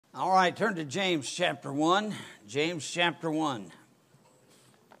All right, turn to James chapter 1. James chapter 1.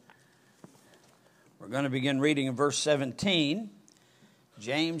 We're going to begin reading in verse 17.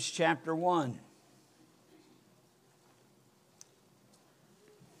 James chapter 1.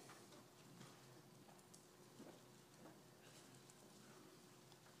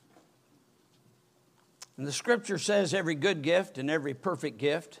 And the scripture says, every good gift and every perfect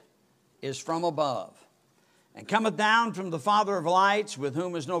gift is from above, and cometh down from the Father of lights, with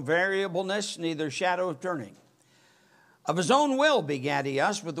whom is no variableness, neither shadow of turning. Of his own will begat he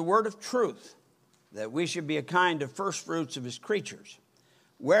us with the word of truth, that we should be a kind of firstfruits of his creatures.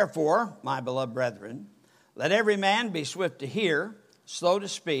 Wherefore, my beloved brethren, let every man be swift to hear, slow to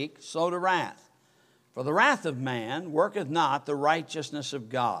speak, slow to wrath. For the wrath of man worketh not the righteousness of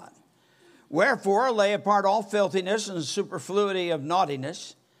God. Wherefore, lay apart all filthiness and superfluity of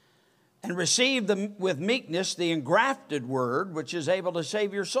naughtiness, and receive them with meekness the engrafted word, which is able to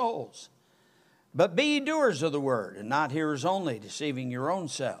save your souls. But be ye doers of the word, and not hearers only, deceiving your own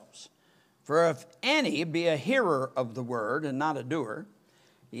selves. For if any be a hearer of the word, and not a doer,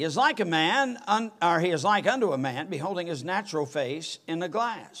 he is like a man, he is like unto a man, beholding his natural face in a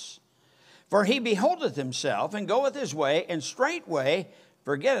glass. For he beholdeth himself, and goeth his way, and straightway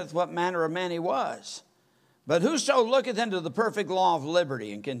forgetteth what manner of man he was. But whoso looketh into the perfect law of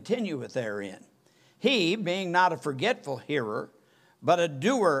liberty, and continueth therein, he, being not a forgetful hearer, but a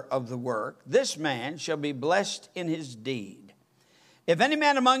doer of the work, this man shall be blessed in his deed. If any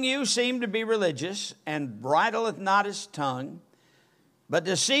man among you seem to be religious, and bridleth not his tongue, but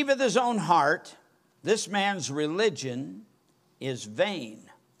deceiveth his own heart, this man's religion is vain.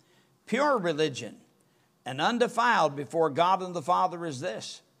 Pure religion and undefiled before God and the Father is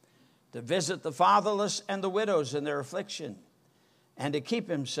this: to visit the fatherless and the widows in their affliction, and to keep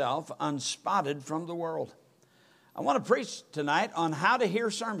himself unspotted from the world. I want to preach tonight on how to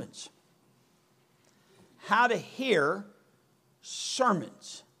hear sermons. How to hear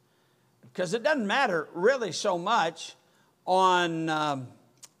sermons. Because it doesn't matter really so much on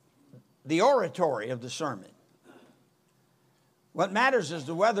the oratory of the sermon. What matters as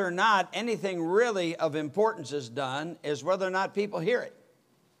to whether or not anything really of importance is done is whether or not people hear it.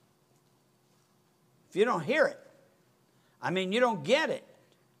 If you don't hear it, you don't get it,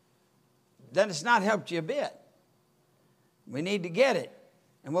 then it's not helped you a bit. We need to get it,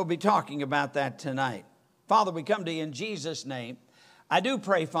 and we'll be talking about that tonight. Father, we come to you in Jesus' name. I do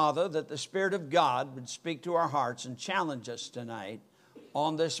pray, Father, that the Spirit of God would speak to our hearts and challenge us tonight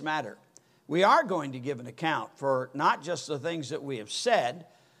on this matter. We are going to give an account for not just the things that we have said,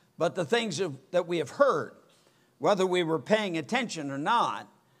 but the things that we have heard, whether we were paying attention or not.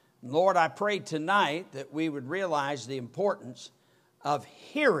 Lord, I pray tonight that we would realize the importance of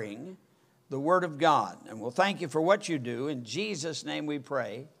hearing the Word of God. And we'll thank you for what you do. In Jesus' name we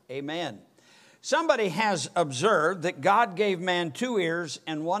pray. Amen. Somebody has observed that God gave man 2 ears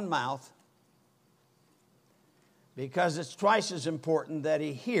and 1 mouth because it's twice as important that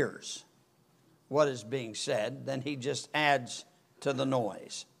he hears what is being said than he just adds to the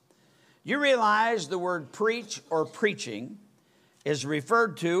noise. You realize the word preach or preaching is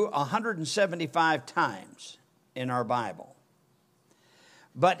referred to 175 times in our Bible.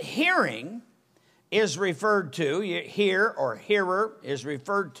 But hearing is referred to, hear or hearer is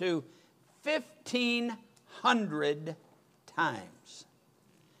referred to 1,500 times.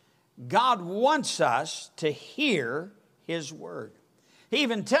 God wants us to hear his word. He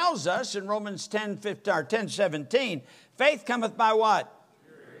even tells us in Romans 10:17, faith cometh by what?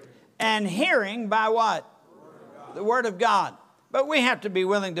 Hearing. And hearing by what? The word of God. But we have to be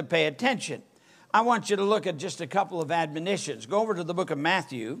willing to pay attention. I want you to look at just a couple of admonitions. Go over to the book of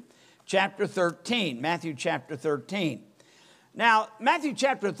Matthew, chapter 13. Matthew chapter 13. Now, Matthew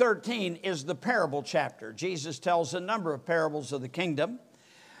chapter 13 is the parable chapter. Jesus tells a number of parables of the kingdom.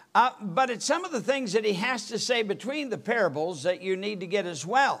 But it's some of the things that he has to say between the parables that you need to get as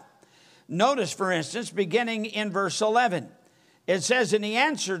well. Notice, for instance, beginning in verse 11. It says, and he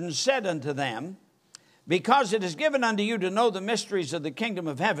answered and said unto them, because it is given unto you to know the mysteries of the kingdom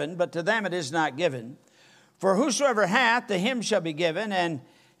of heaven, but to them it is not given. For whosoever hath, to him shall be given, and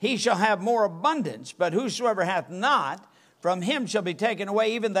he shall have more abundance. But whosoever hath not, from him shall be taken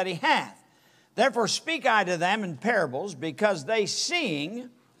away even that he hath. Therefore speak I to them in parables, because they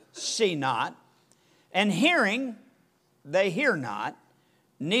seeing see not, and hearing they hear not,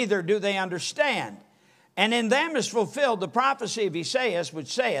 neither do they understand. And in them is fulfilled the prophecy of Esaias,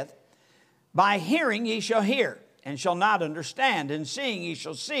 which saith, by hearing ye shall hear, and shall not understand, and seeing ye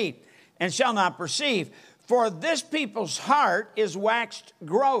shall see, and shall not perceive. For this people's heart is waxed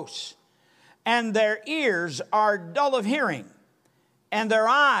gross, and their ears are dull of hearing, And their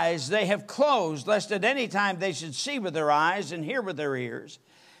eyes they have closed, lest at any time they should see with their eyes and hear with their ears,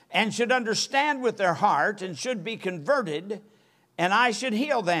 and should understand with their heart, and should be converted, and I should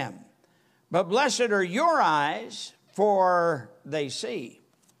heal them. But blessed are your eyes, for they see,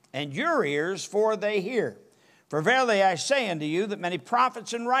 and your ears, for they hear. For verily I say unto you that many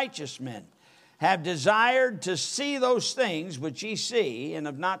prophets and righteous men have desired to see those things which ye see, and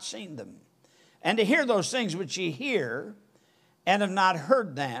have not seen them, and to hear those things which ye hear, and have not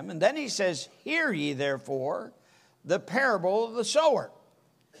heard them. And then he says, hear ye therefore the parable of the sower.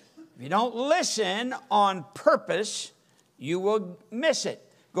 If you don't listen on purpose, you will miss it.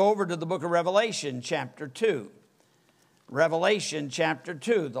 Go over to the book of Revelation, chapter 2. Revelation, chapter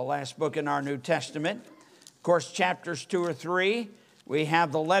 2, the last book in our New Testament. Of course, chapters 2 or 3, we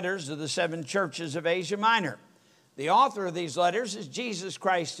have the letters of the 7 churches of Asia Minor. The author of these letters is Jesus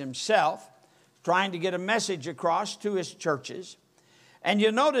Christ himself, trying to get a message across to his churches. And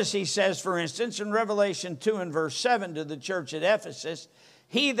you notice he says, for instance, in Revelation 2 and verse 7 to the church at Ephesus,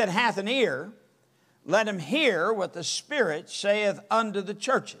 he that hath an ear, let him hear what the Spirit saith unto the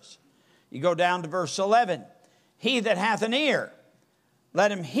churches. You go down to verse 11. He that hath an ear,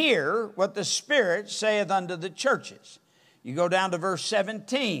 let him hear what the Spirit saith unto the churches. You go down to verse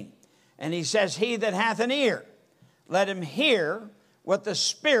 17, and he says, he that hath an ear, let him hear what the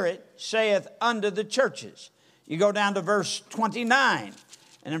Spirit saith unto the churches. You go down to verse 29,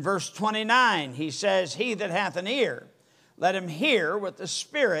 and in verse 29 he says, he that hath an ear, let him hear what the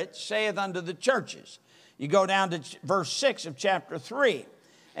Spirit saith unto the churches. You go down to verse 6 of chapter 3,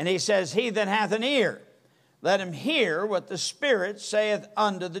 and he says, he that hath an ear, let him hear what the Spirit saith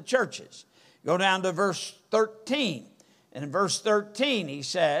unto the churches. Go down to verse 13, and in verse 13 he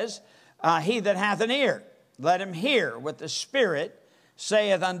says, he that hath an ear, let him hear what the Spirit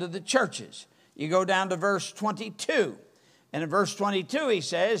saith unto the churches. You go down to verse 22, and in verse 22 he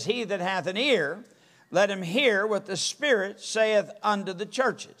says, he that hath an ear, let him hear what the Spirit saith unto the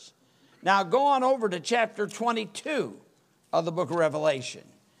churches. Now go on over to chapter 22 of the book of Revelation.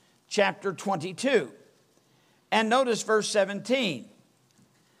 Chapter 22. And notice verse 17.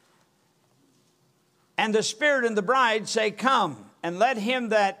 And the Spirit and the bride say, come. And let him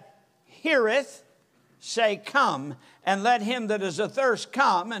that heareth say, come. And let him that is athirst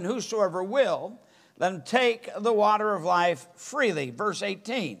come. And whosoever will, let him take the water of life freely. Verse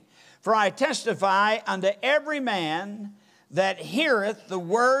 18. For I testify unto every man that heareth the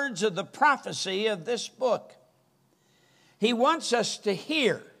words of the prophecy of this book. He wants us to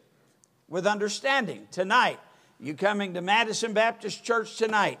hear with understanding. Tonight, you coming to Madison Baptist Church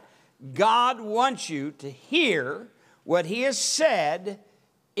tonight, God wants you to hear what he has said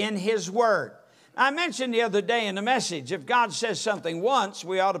in his word. I mentioned the other day in the message, if God says something once,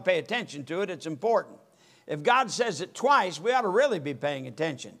 we ought to pay attention to it. It's important. If God says it twice, we ought to really be paying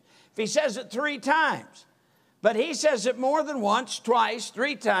attention. If he says it 3 times, but he says it more than once, twice,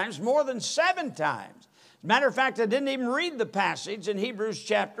 3 times, more than 7 times. As a matter of fact, I didn't even read the passage in Hebrews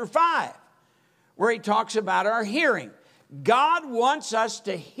chapter 5, where he talks about our hearing. God wants us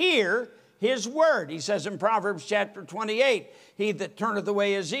to hear his word. He says in Proverbs chapter 28, he that turneth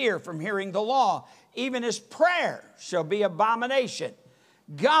away his ear from hearing the law, even his prayer shall be abomination.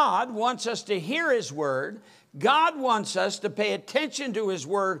 God wants us to hear his word. God wants us to pay attention to his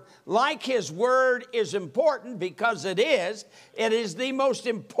word like his word is important, because it is. It is the most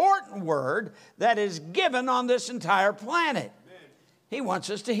important word that is given on this entire planet. Amen. He wants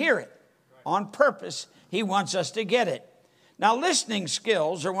us to hear it. On purpose, he wants us to get it. Now, listening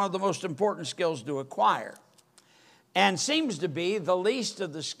skills are one of the most important skills to acquire, and seems to be the least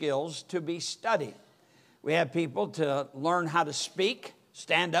of the skills to be studied. We have people to learn how to speak,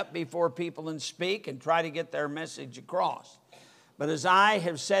 stand up before people and speak and try to get their message across. But as I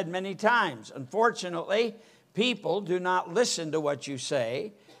have said many times, unfortunately, people do not listen to what you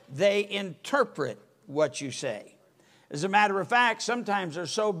say. They interpret what you say. As a matter of fact, sometimes they're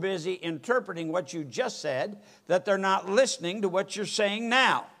so busy interpreting what you just said that they're not listening to what you're saying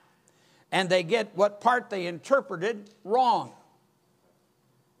now. And they get what part they interpreted wrong,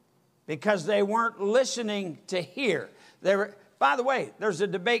 because they weren't listening to hear. By the way, there's a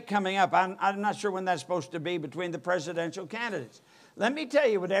debate coming up. I'm not sure when that's supposed to be, between the presidential candidates. Let me tell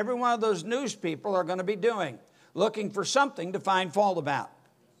you what every one of those news people are going to be doing, looking for something to find fault about.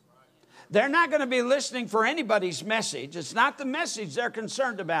 They're not going to be listening for anybody's message. It's not the message they're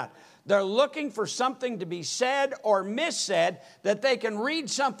concerned about. They're looking for something to be said or missaid that they can read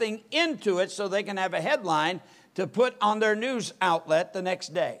something into it so they can have a headline to put on their news outlet the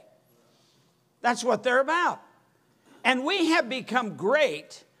next day. That's what they're about. And we have become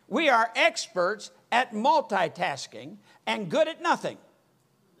great. We are experts at multitasking and good at nothing.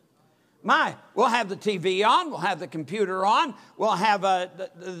 We'll have the TV on, we'll have the computer on, we'll have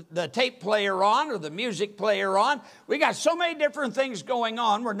the tape player on or the music player on. We got so many different things going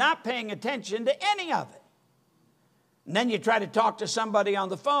on, we're not paying attention to any of it. And then you try to talk to somebody on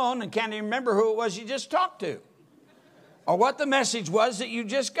the phone and can't even remember who it was you just talked to or what the message was that you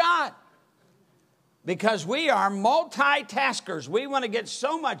just got. Because we are multitaskers. We want to get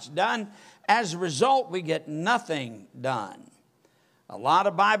so much done. As a result, we get nothing done. A lot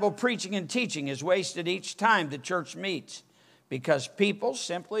of Bible preaching and teaching is wasted each time the church meets because people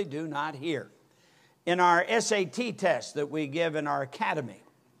simply do not hear. In our SAT test that we give in our academy,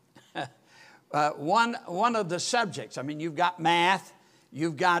 one of the subjects, I mean, you've got math,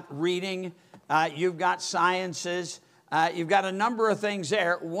 you've got reading, you've got sciences, you've got a number of things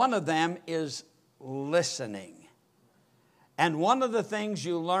there. One of them is listening. And one of the things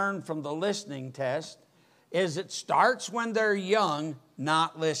you learn from the listening test is it starts when they're young,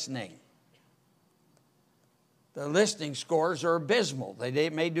 not listening. The listening scores are abysmal. They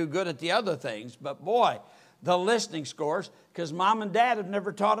may do good at the other things, but boy, the listening scores, because mom and dad have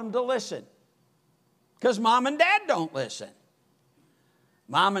never taught them to listen. Because mom and dad don't listen.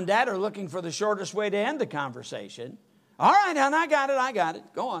 Mom and dad are looking for the shortest way to end the conversation. All right, hon, I got it.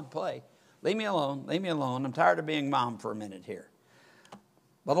 Go on, play. Leave me alone. I'm tired of being mom for a minute here.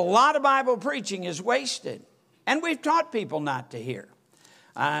 But a lot of Bible preaching is wasted. And we've taught people not to hear.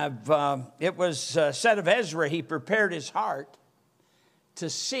 It was said of Ezra, he prepared his heart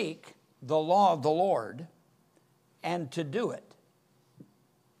to seek the law of the Lord and to do it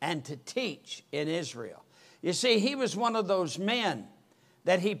and to teach in Israel. You see, he was one of those men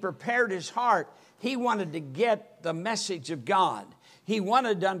that he prepared his heart. He wanted to get the message of God. He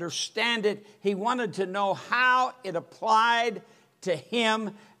wanted to understand it. He wanted to know how it applied to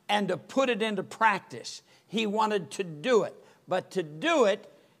him and to put it into practice. He wanted to do it. But to do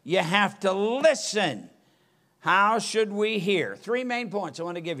it, you have to listen. How should we hear? 3 main points I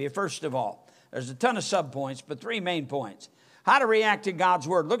want to give you. First of all, there's a ton of subpoints, but 3 main points. How to react to God's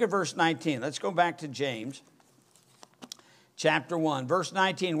word. Look at verse 19. Let's go back to James chapter 1. Verse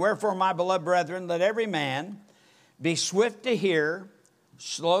 19, wherefore, my beloved brethren, let every man be swift to hear,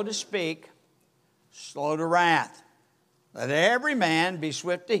 slow to speak, slow to wrath. Let every man be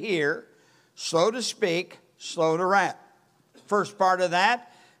swift to hear, slow to speak, slow to wrath. First part of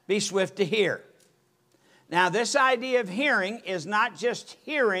that, be swift to hear. Now, this idea of hearing is not just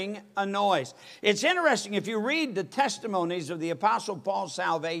hearing a noise. It's interesting, if you read the testimonies of the Apostle Paul's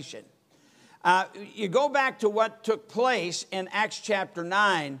salvation, you go back to what took place in Acts chapter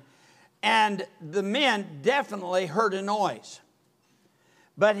 9, and the men definitely heard a noise.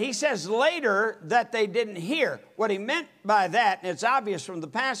 But he says later that they didn't hear. What he meant by that, and it's obvious from the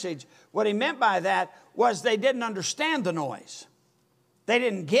passage, what he meant by that was they didn't understand the noise. They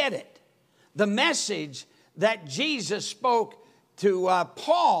didn't get it. The message that Jesus spoke to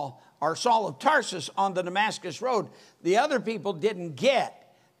Paul, or Saul of Tarsus, on the Damascus Road, the other people didn't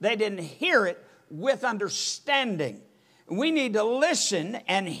get. They didn't hear it with understanding. We need to listen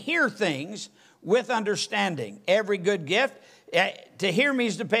and hear things with understanding. Every good gift, to hear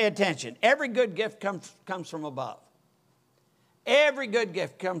means to pay attention. Every good gift comes from above. Every good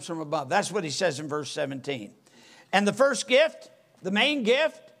gift comes from above. That's what he says in verse 17. And the first gift, the main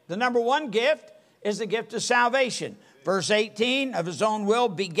gift, the number one gift, is the gift of salvation. Verse 18, of his own will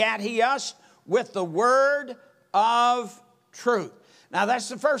begat he us with the word of truth. Now that's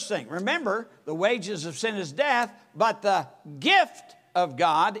the first thing. Remember, the wages of sin is death, but the gift of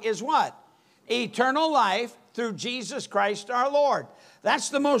God is what? Eternal life through Jesus Christ our Lord. That's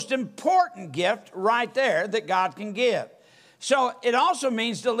the most important gift right there that God can give. So it also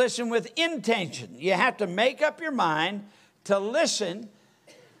means to listen with intention. You have to make up your mind to listen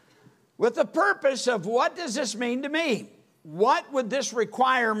with the purpose of, what does this mean to me? What would this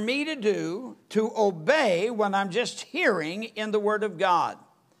require me to do to obey when I'm just hearing in the Word of God?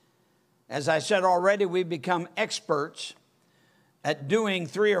 As I said already, we become experts at doing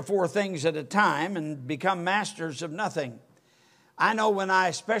 3 or 4 things at a time and become masters of nothing. I know when I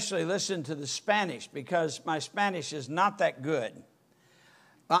especially listen to the Spanish, because my Spanish is not that good,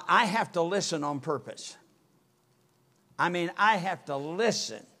 I have to listen on purpose. I mean, I have to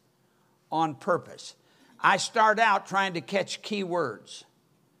listen on purpose. I start out trying to catch key words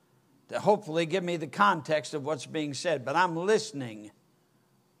to hopefully give me the context of what's being said, but I'm listening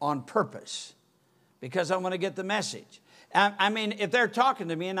on purpose because I want to get the message. I mean, if they're talking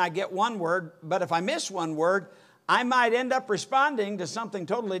to me and I get one word, but if I miss one word, I might end up responding to something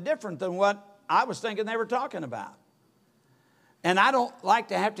totally different than what I was thinking they were talking about. And I don't like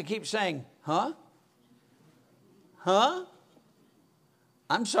to have to keep saying, huh? Huh?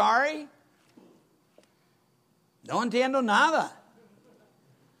 I'm sorry. No entiendo nada.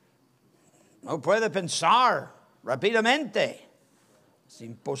 No puedo pensar rápidamente. Es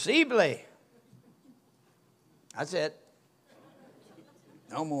imposible. That's it.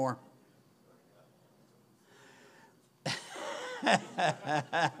 No more.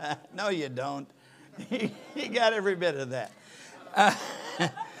 No, you don't. You got every bit of that.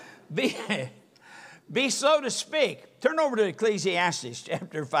 Be slow to speak. Turn over to Ecclesiastes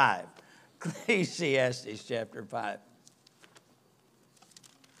chapter 5. Ecclesiastes chapter 5.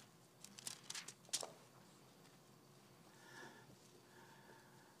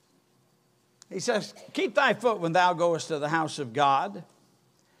 He says, keep thy foot when thou goest to the house of God,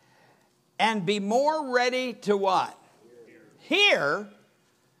 and be more ready to what? Hear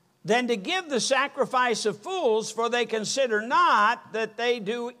than to give the sacrifice of fools, for they consider not that they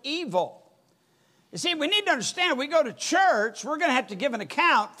do evil. You see, we need to understand, we go to church, we're going to have to give an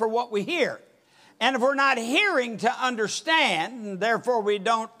account for what we hear. And if we're not hearing to understand, and therefore we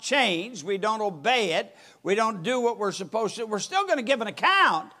don't change, we don't obey it, we don't do what we're supposed to, we're still going to give an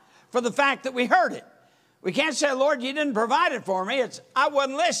account for the fact that we heard it. We can't say, Lord, you didn't provide it for me. It's, I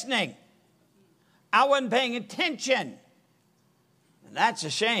wasn't listening. I wasn't paying attention. And that's a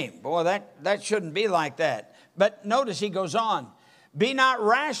shame. Boy, that shouldn't be like that. But notice he goes on. Be not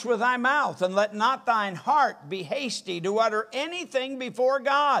rash with thy mouth, and let not thine heart be hasty to utter anything before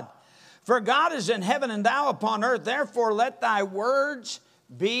God. For God is in heaven, and thou upon earth. Therefore let thy words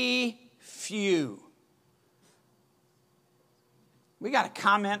be few. We got to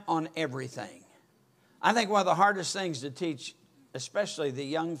comment on everything. I think one of the hardest things to teach, especially the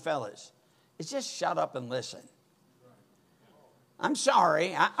young fellas, is just shut up and listen. I'm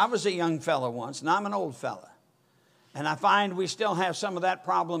sorry, I was a young fella once, and I'm an old fella. And I find we still have some of that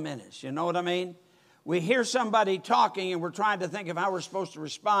problem in us. You know what I mean? We hear somebody talking, and we're trying to think of how we're supposed to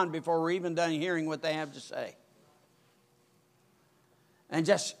respond before we're even done hearing what they have to say. And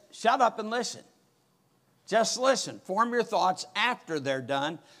just shut up and listen. Just listen. Form your thoughts after they're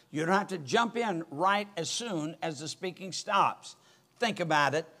done. You don't have to jump in right as soon as the speaking stops. Think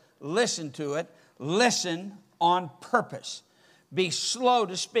about it. Listen to it. Listen on purpose. Be slow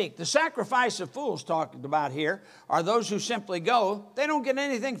to speak. The sacrifice of fools talked about here are those who simply go. They don't get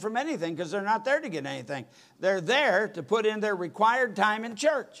anything from anything because they're not there to get anything. They're there to put in their required time in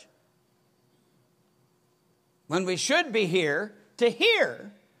church. When we should be here to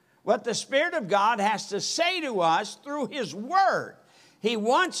hear what the Spirit of God has to say to us through His Word. He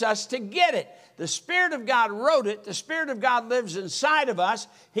wants us to get it. The Spirit of God wrote it. The Spirit of God lives inside of us.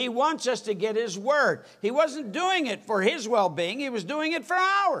 He wants us to get His Word. He wasn't doing it for His well-being. He was doing it for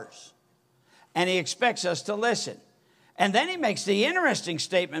ours. And He expects us to listen. And then He makes the interesting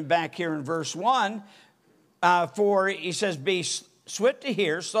statement back here in verse 1. For He says, be swift to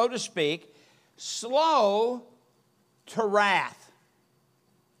hear, slow to speak, slow to wrath.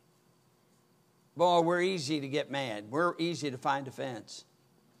 Boy, we're easy to get mad. We're easy to find offense.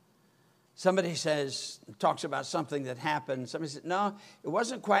 Somebody talks about something that happened. Somebody said, no, it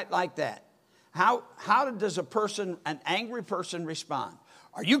wasn't quite like that. How does an angry person respond?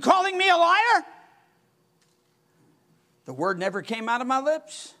 Are you calling me a liar? The word never came out of my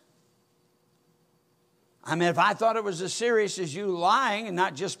lips. I mean, if I thought it was as serious as you lying and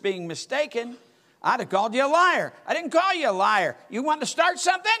not just being mistaken, I'd have called you a liar. I didn't call you a liar. You want to start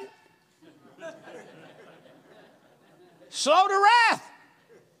something? Slow to wrath.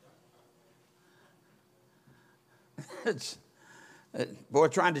 Boy,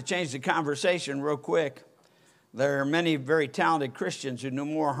 trying to change the conversation real quick. There are many very talented Christians who do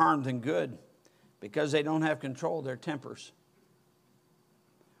more harm than good because they don't have control of their tempers.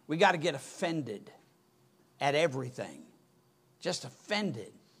 We got to get offended at everything. Just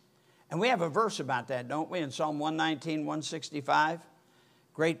offended. And we have a verse about that, don't we? In Psalm 119, 165.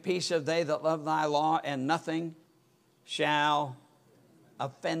 Great peace have they that love thy law, and nothing shall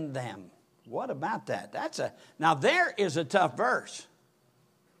offend them. What about that? Now there is a tough verse.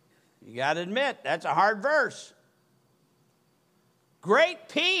 You got to admit, that's a hard verse. Great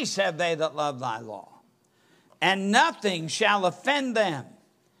peace have they that love thy law, and nothing shall offend them.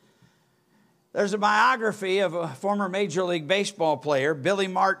 There's a biography of a former Major League Baseball player, Billy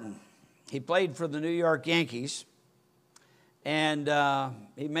Martin. He played for the New York Yankees. And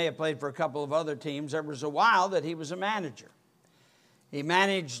he may have played for a couple of other teams. There was a while that he was a manager. He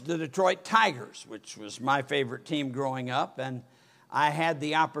managed the Detroit Tigers, which was my favorite team growing up. And I had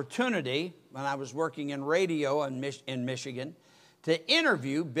the opportunity, when I was working in radio in Michigan, to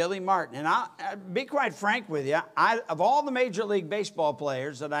interview Billy Martin. And I'll be quite frank with you, of all the Major League Baseball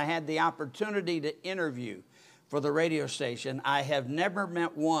players that I had the opportunity to interview for the radio station, I have never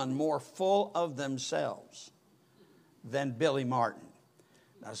met one more full of themselves than Billy Martin.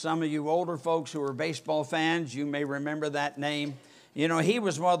 Now, some of you older folks who are baseball fans, you may remember that name. You know, he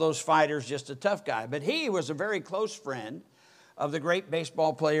was one of those fighters, just a tough guy. But he was a very close friend of the great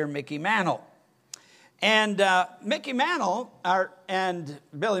baseball player Mickey Mantle. And Mickey Mantle and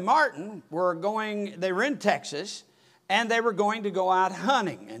Billy Martin they were in Texas, and they were going to go out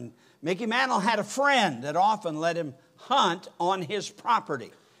hunting. And Mickey Mantle had a friend that often let him hunt on his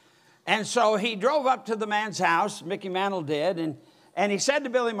property. And so he drove up to the man's house, Mickey Mantle did, and he said to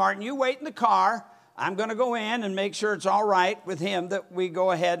Billy Martin, you wait in the car. I'm going to go in and make sure it's all right with him that we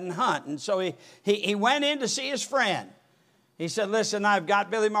go ahead and hunt. And so he went in to see his friend. He said, listen, I've got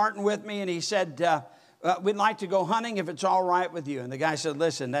Billy Martin with me. And he said, we'd like to go hunting if it's all right with you. And the guy said,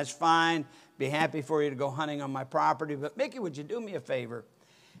 listen, that's fine. Be happy for you to go hunting on my property. But Mickey, would you do me a favor?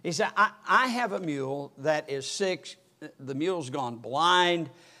 He said, I have a mule that is sick. The mule's gone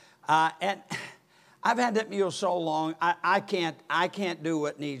blind. And I've had that mule so long, I can't do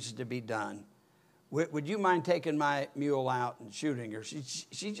what needs to be done. Would you mind taking my mule out and shooting her? She's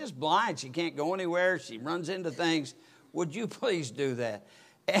just blind. She can't go anywhere. She runs into things. Would you please do that?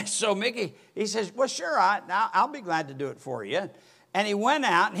 And so Mickey, he says, well, sure, I'll be glad to do it for you. And he went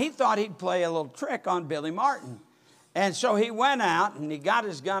out, and he thought he'd play a little trick on Billy Martin. And so he went out, and he got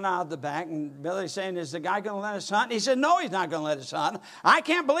his gun out of the back, and Billy's saying, is the guy going to let us hunt? And he said, no, he's not going to let us hunt. I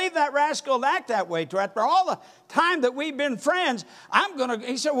can't believe that rascal would act that way. After all the time that we've been friends,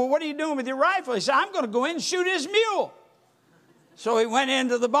 he said, well, what are you doing with your rifle? He said, I'm going to go in and shoot his mule. So he went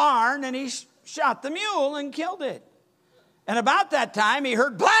into the barn, and he shot the mule and killed it. And about that time, he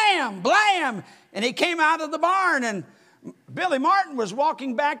heard blam, blam, and he came out of the barn, and Billy Martin was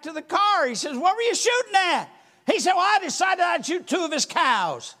walking back to the car. He says, what were you shooting at? He said, well, I decided I'd shoot 2 of his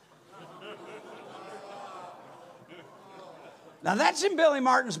cows. Now, that's in Billy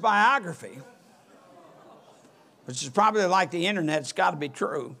Martin's biography, which is probably like the internet. It's got to be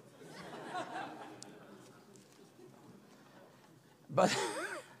true. But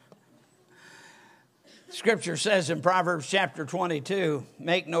Scripture says in Proverbs chapter 22,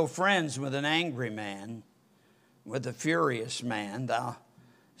 make no friends with an angry man, with a furious man thou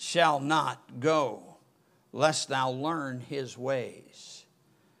shalt not go, lest thou learn his ways.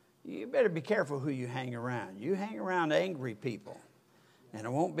 You better be careful who you hang around. You hang around angry people, and it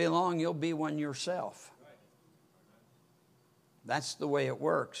won't be long you'll be one yourself. That's the way it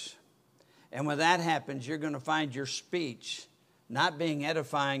works. And when that happens, you're going to find your speech not being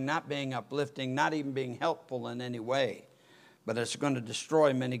edifying, not being uplifting, not even being helpful in any way. But it's going to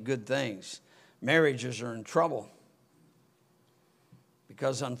destroy many good things. Marriages are in trouble,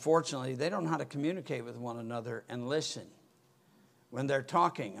 because unfortunately, they don't know how to communicate with one another and listen. When they're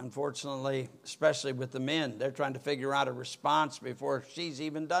talking, unfortunately, especially with the men, they're trying to figure out a response before she's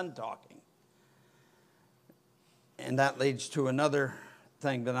even done talking. And that leads to another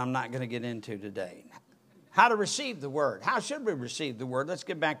thing that I'm not going to get into today. How to receive the word. How should we receive the word? Let's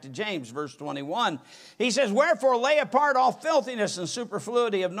get back to James, verse 21. He says, wherefore lay apart all filthiness and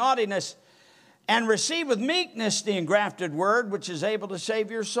superfluity of naughtiness, and receive with meekness the engrafted word, which is able to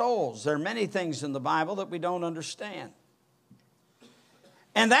save your souls. There are many things in the Bible that we don't understand.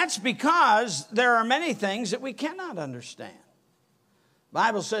 And that's because there are many things that we cannot understand. The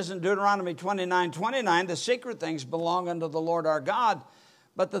Bible says in Deuteronomy 29:29, the secret things belong unto the Lord our God,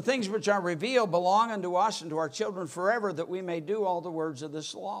 but the things which are revealed belong unto us and to our children forever, that we may do all the words of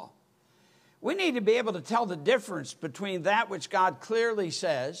this law. We need to be able to tell the difference between that which God clearly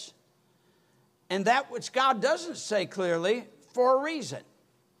says and that which God doesn't say clearly for a reason.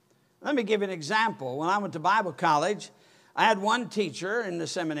 Let me give you an example. When I went to Bible college, I had one teacher in the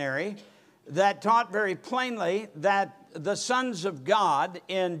seminary that taught very plainly that the sons of God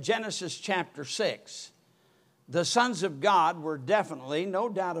in Genesis chapter 6, the sons of God were definitely, no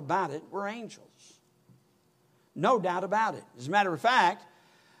doubt about it, were angels. No doubt about it. As a matter of fact,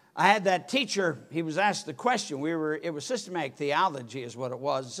 I had that teacher, he was asked the question. It was systematic theology is what it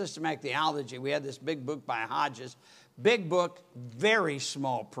was. Systematic theology. We had this big book by Hodges. Big book, very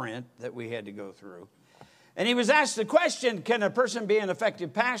small print that we had to go through. And he was asked the question, can a person be an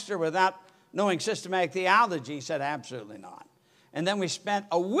effective pastor without knowing systematic theology? He said, absolutely not. And then we spent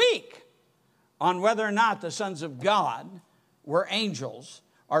a week on whether or not the sons of God were angels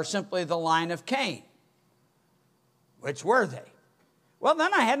or simply the line of Cain. Which were they? Well,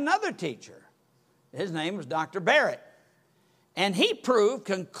 then I had another teacher. His name was Dr. Barrett. And he proved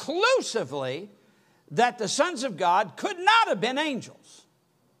conclusively that the sons of God could not have been angels.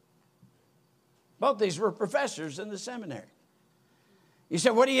 Both these were professors in the seminary. You say,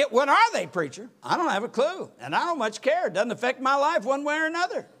 what are they, preacher? I don't have a clue, and I don't much care. It doesn't affect my life one way or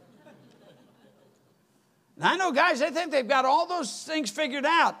another. And I know guys, they think they've got all those things figured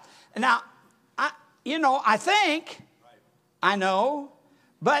out. And now, I think, I know,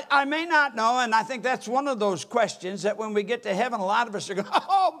 but I may not know, and I think that's one of those questions that when we get to heaven, a lot of us are going,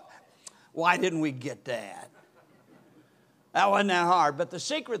 oh, why didn't we get that? That wasn't that hard. But the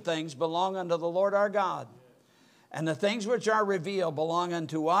secret things belong unto the Lord our God. And the things which are revealed belong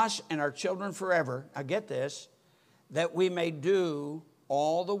unto us and our children forever. Now get this, that we may do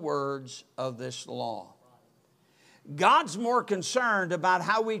all the words of this law. God's more concerned about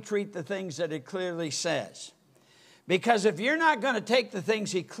how we treat the things that it clearly says. Because if you're not going to take the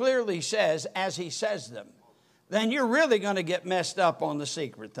things he clearly says as he says them, then you're really going to get messed up on the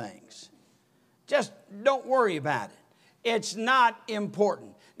secret things. Just don't worry about it. It's not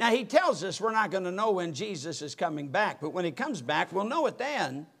important. Now, he tells us we're not going to know when Jesus is coming back. But when he comes back, we'll know it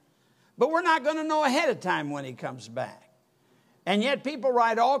then. But we're not going to know ahead of time when he comes back. And yet people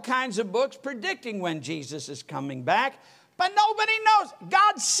write all kinds of books predicting when Jesus is coming back. But nobody knows.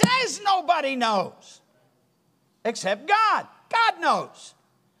 God says nobody knows. Except God. God knows.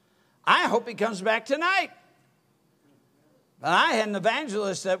 I hope he comes back tonight. But I had an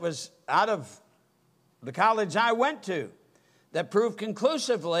evangelist that was out of the college I went to that proved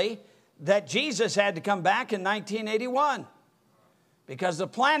conclusively that Jesus had to come back in 1981 because the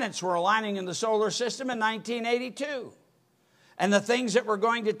planets were aligning in the solar system in 1982. And the things that were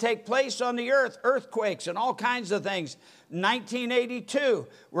going to take place on the earth, earthquakes and all kinds of things, 1982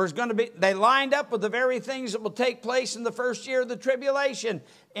 was going to be, they lined up with the very things that will take place in the first year of the tribulation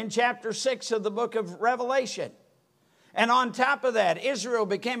in chapter 6 of the book of Revelation. And on top of that, Israel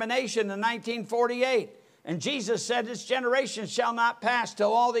became a nation in 1948. And Jesus said, this generation shall not pass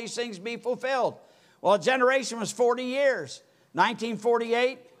till all these things be fulfilled. Well, a generation was 40 years.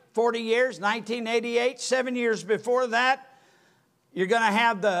 1948, 40 years. 1988, 7 years before that, you're going to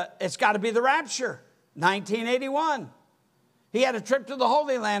have it's got to be the rapture. 1981. He had a trip to the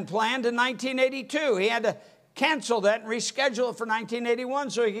Holy Land planned in 1982. He had to cancel that and reschedule it for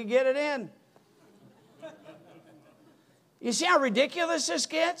 1981 so he could get it in. You see how ridiculous this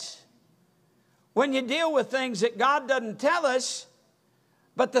gets? When you deal with things that God doesn't tell us,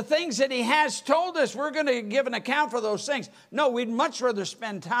 but the things that he has told us, we're going to give an account for those things. No, we'd much rather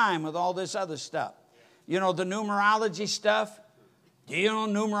spend time with all this other stuff. You know, the numerology stuff. Do you know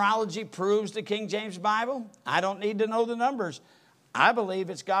numerology proves the King James Bible? I don't need to know the numbers. I believe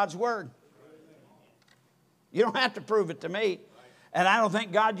it's God's word. You don't have to prove it to me. And I don't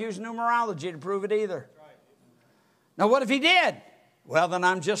think God used numerology to prove it either. Now, what if he did? Well, then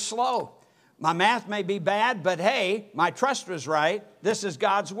I'm just slow. My math may be bad, but hey, my trust was right. This is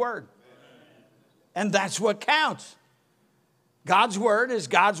God's word. And that's what counts. God's word is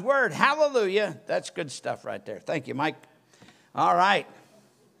God's word. Hallelujah. That's good stuff right there. Thank you, Mike. All right.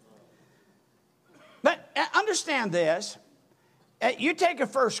 But understand this. You take a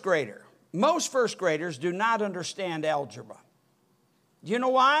first grader. Most first graders do not understand algebra. Do you know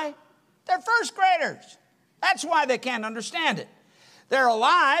why? They're first graders. That's why they can't understand it. They're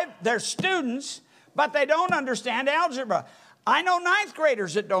alive, they're students, but they don't understand algebra. I know ninth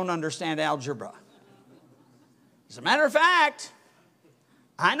graders that don't understand algebra. As a matter of fact,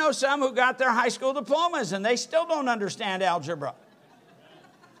 I know some who got their high school diplomas and they still don't understand algebra.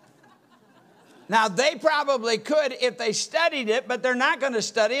 Now, they probably could if they studied it, but they're not going to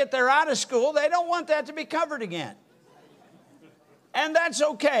study it. They're out of school. They don't want that to be covered again. And that's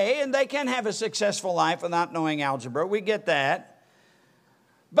okay, and they can have a successful life without knowing algebra. We get that.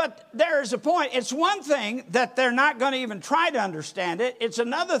 But there's a point. It's one thing that they're not going to even try to understand it. It's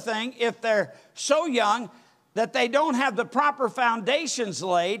another thing if they're so young that they don't have the proper foundations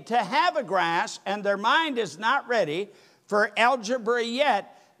laid to have a grasp and their mind is not ready for algebra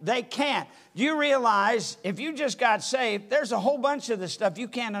yet, they can't. Do you realize if you just got saved, there's a whole bunch of this stuff you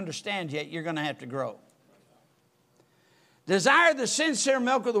can't understand yet. You're going to have to grow. Desire the sincere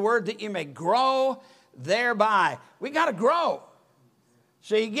milk of the word that you may grow thereby. We got to grow.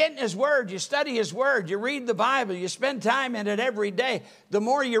 So you get in his word, you study his word, you read the Bible, you spend time in it every day. The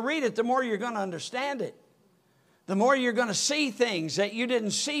more you read it, the more you're going to understand it. The more you're going to see things that you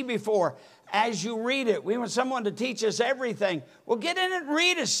didn't see before as you read it. We want someone to teach us everything. Well, get in it and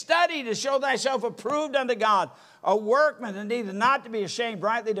read it, study to show thyself approved unto God, a workman and needed not to be ashamed,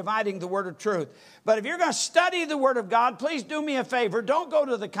 rightly dividing the word of truth. But if you're going to study the word of God, please do me a favor. Don't go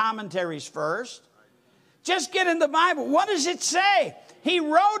to the commentaries first. Just get in the Bible. What does it say? He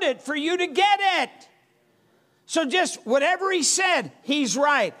wrote it for you to get it. So just whatever he said, he's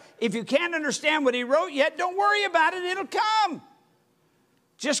right. If you can't understand what he wrote yet, don't worry about it. It'll come.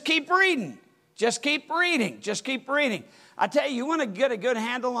 Just keep reading. Just keep reading. Just keep reading. I tell you, you want to get a good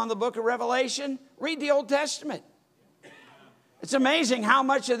handle on the book of Revelation? Read the Old Testament. It's amazing how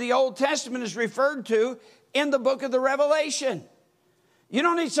much of the Old Testament is referred to in the book of the Revelation. You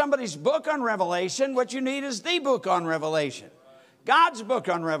don't need somebody's book on Revelation. What you need is the book on Revelation. God's book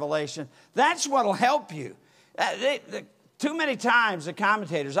on Revelation. That's what will help you. Too many times the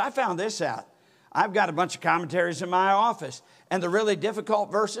commentators, I found this out. I've got a bunch of commentaries in my office. And the really difficult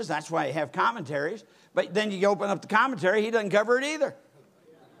verses, that's why you have commentaries. But then you open up the commentary, he doesn't cover it either.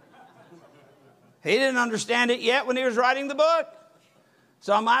 He didn't understand it yet when he was writing the book.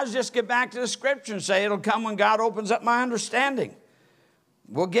 So I might as well just get back to the scripture and say it'll come when God opens up my understanding.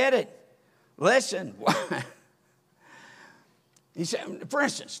 We'll get it. Listen. He said, for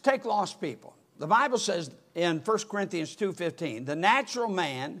instance, take lost people. The Bible says in 1 Corinthians 2:15, the natural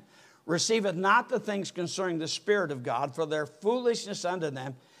man receiveth not the things concerning the Spirit of God, for their foolishness unto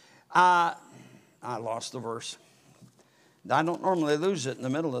them. I lost the verse. I don't normally lose it in the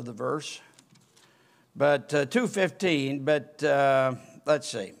middle of the verse. But 2:15, but let's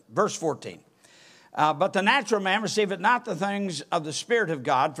see, verse 14. But the natural man receiveth not the things of the Spirit of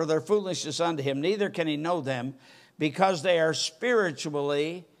God, for their foolishness unto him, neither can he know them, because they are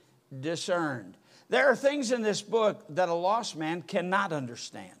spiritually discerned. There are things in this book that a lost man cannot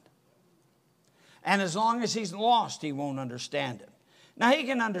understand. And as long as he's lost, he won't understand it. Now, he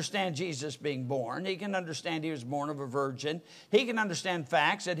can understand Jesus being born. He can understand he was born of a virgin. He can understand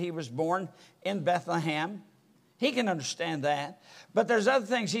facts that he was born in Bethlehem. He can understand that. But there's other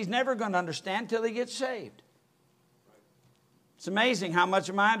things he's never going to understand till he gets saved. It's amazing how much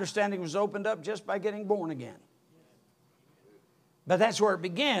of my understanding was opened up just by getting born again. But that's where it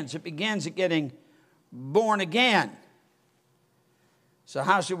begins. It begins at getting born again. So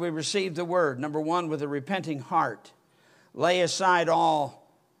how should we receive the word? Number one, with a repenting heart. Lay aside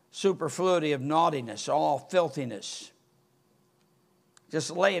all superfluity of naughtiness, all filthiness.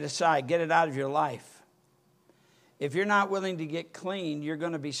 Just lay it aside. Get it out of your life. If you're not willing to get clean, you're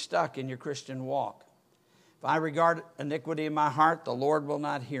going to be stuck in your Christian walk. If I regard iniquity in my heart, the Lord will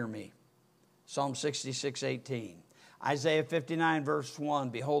not hear me. Psalm 66:18. Isaiah 59 verse 1.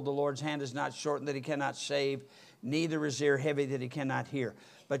 Behold, the Lord's hand is not shortened that he cannot save, neither is ear heavy that he cannot hear.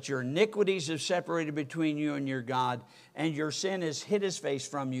 But your iniquities have separated between you and your God, and your sin has hid his face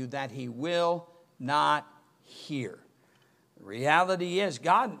from you that he will not hear. The reality is,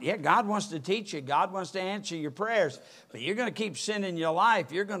 God wants to teach you. God wants to answer your prayers. But you're going to keep sinning in your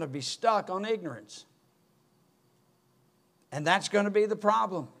life. You're going to be stuck on ignorance. And that's going to be the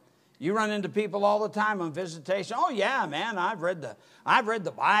problem. You run into people all the time on visitation. Oh, yeah, man, I've read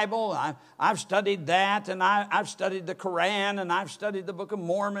the Bible. I've studied that, and I've studied the Quran, and I've studied the Book of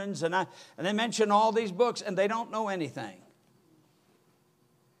Mormons, and they mention all these books, and they don't know anything.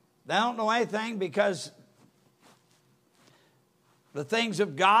 They don't know anything because the things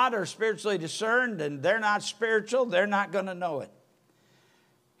of God are spiritually discerned, and they're not spiritual. They're not going to know it.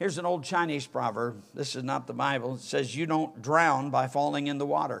 Here's an old Chinese proverb. This is not the Bible. It says, you don't drown by falling in the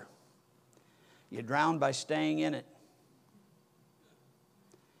water. You drown by staying in it.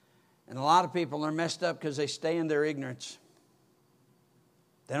 And a lot of people are messed up because they stay in their ignorance.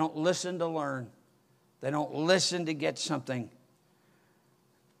 They don't listen to learn. They don't listen to get something.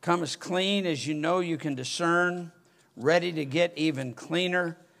 Come as clean as you know you can discern, ready to get even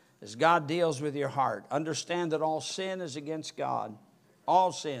cleaner as God deals with your heart. Understand that all sin is against God.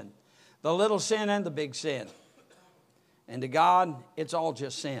 All sin. The little sin and the big sin. And to God, it's all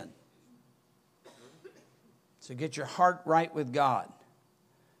just sin. So get your heart right with God.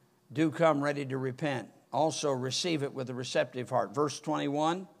 Do come ready to repent. Also receive it with a receptive heart. Verse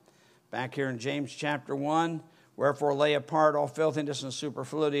 21, back here in James chapter 1. Wherefore lay apart all filthiness and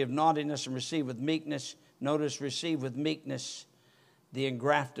superfluity of naughtiness and receive with meekness. Notice, receive with meekness the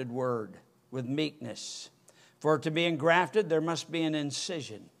engrafted word. With meekness. For to be engrafted, there must be an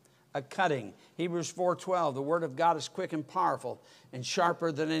incision, a cutting. Hebrews 4:12, the word of God is quick and powerful and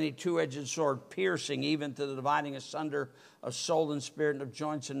sharper than any two-edged sword, piercing even to the dividing asunder of soul and spirit and of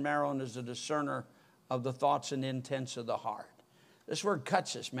joints and marrow, and is a discerner of the thoughts and intents of the heart. This word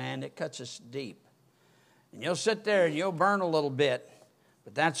cuts us, man. It cuts us deep. And you'll sit there and you'll burn a little bit,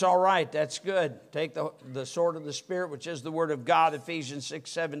 but that's all right. That's good. Take the sword of the Spirit, which is the word of God, Ephesians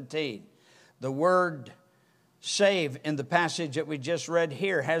 6:17. The word save in the passage that we just read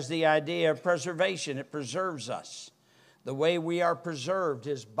here has the idea of preservation. It preserves us. The way we are preserved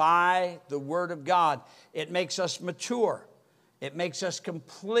is by the word of God. It makes us mature. It makes us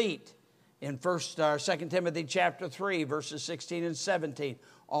complete. In 2 Timothy chapter 3, verses 16 and 17,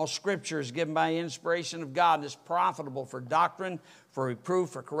 all Scripture is given by inspiration of God and is profitable for doctrine, for reproof,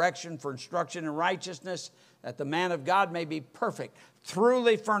 for correction, for instruction in righteousness, that the man of God may be perfect,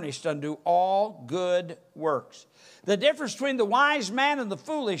 truly furnished unto all good works. The difference between the wise man and the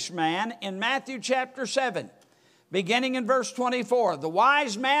foolish man in Matthew chapter 7, beginning in verse 24. The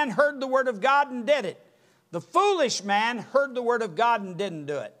wise man heard the word of God and did it. The foolish man heard the word of God and didn't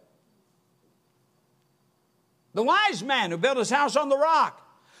do it. The wise man who built his house on the rock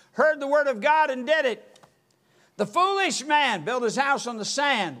heard the word of God and did it. The foolish man built his house on the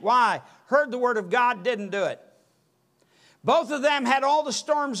sand. Why? Heard the word of God, didn't do it. Both of them had all the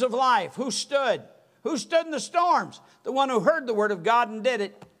storms of life. Who stood? Who stood in the storms? The one who heard the word of God and did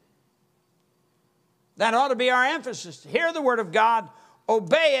it. That ought to be our emphasis. To hear the word of God,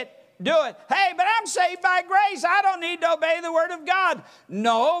 obey it, do it. Hey, but I'm saved by grace. I don't need to obey the word of God.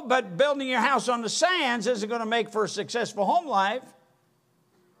 No, but building your house on the sands isn't going to make for a successful home life.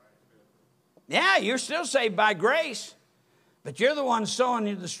 Yeah, you're still saved by grace, but you're the one sowing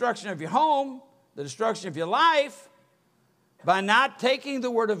the destruction of your home, the destruction of your life, by not taking the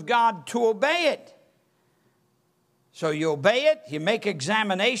word of God to obey it. So you obey it, you make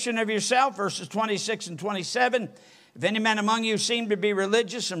examination of yourself, verses 26 and 27. If any man among you seem to be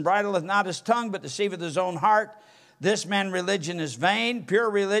religious and bridleth not his tongue, but deceiveth his own heart, this man religion is vain. Pure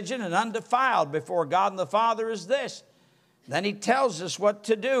religion and undefiled before God and the Father is this. Then he tells us what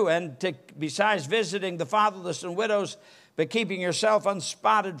to do, and besides visiting the fatherless and widows, but keeping yourself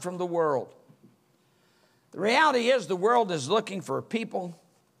unspotted from the world. The reality is the world is looking for people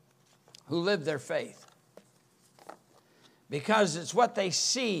who live their faith, because it's what they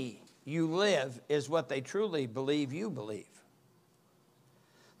see you live is what they truly believe you believe.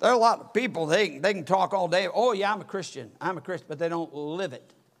 There are a lot of people, they can talk all day. Oh, yeah, I'm a Christian, but they don't live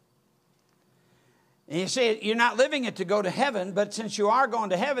it. And you see, you're not living it to go to heaven, but since you are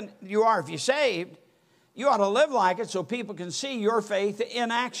going to heaven, you are, if you're saved, you ought to live like it so people can see your faith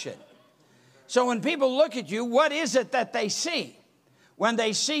in action. So when people look at you, what is it that they see? When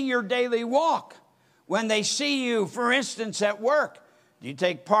they see your daily walk, when they see you, for instance, at work, do you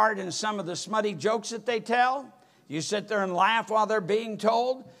take part in some of the smutty jokes that they tell? Do you sit there and laugh while they're being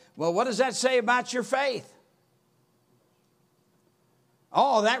told? Well, what does that say about your faith?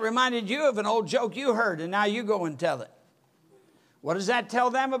 Oh, that reminded you of an old joke you heard, and now you go and tell it. What does that tell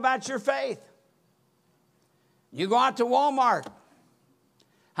them about your faith? You go out to Walmart.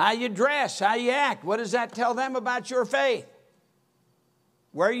 How you dress, how you act. What does that tell them about your faith?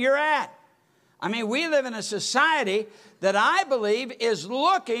 Where you're at. I mean, we live in a society that I believe is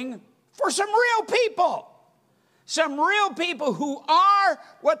looking for some real people. Some real people who are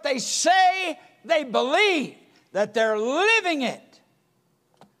what they say they believe, that they're living it.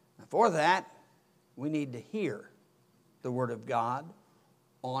 For that, we need to hear the word of God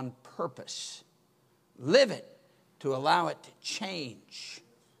on purpose. Live it to allow it to change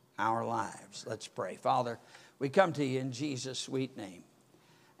our lives. Let's pray. Father, we come to you in Jesus' sweet name.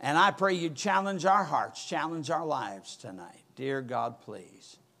 And I pray you'd challenge our hearts, challenge our lives tonight. Dear God,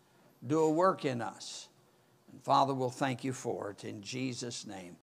 please do a work in us. And Father, we'll thank you for it in Jesus' name.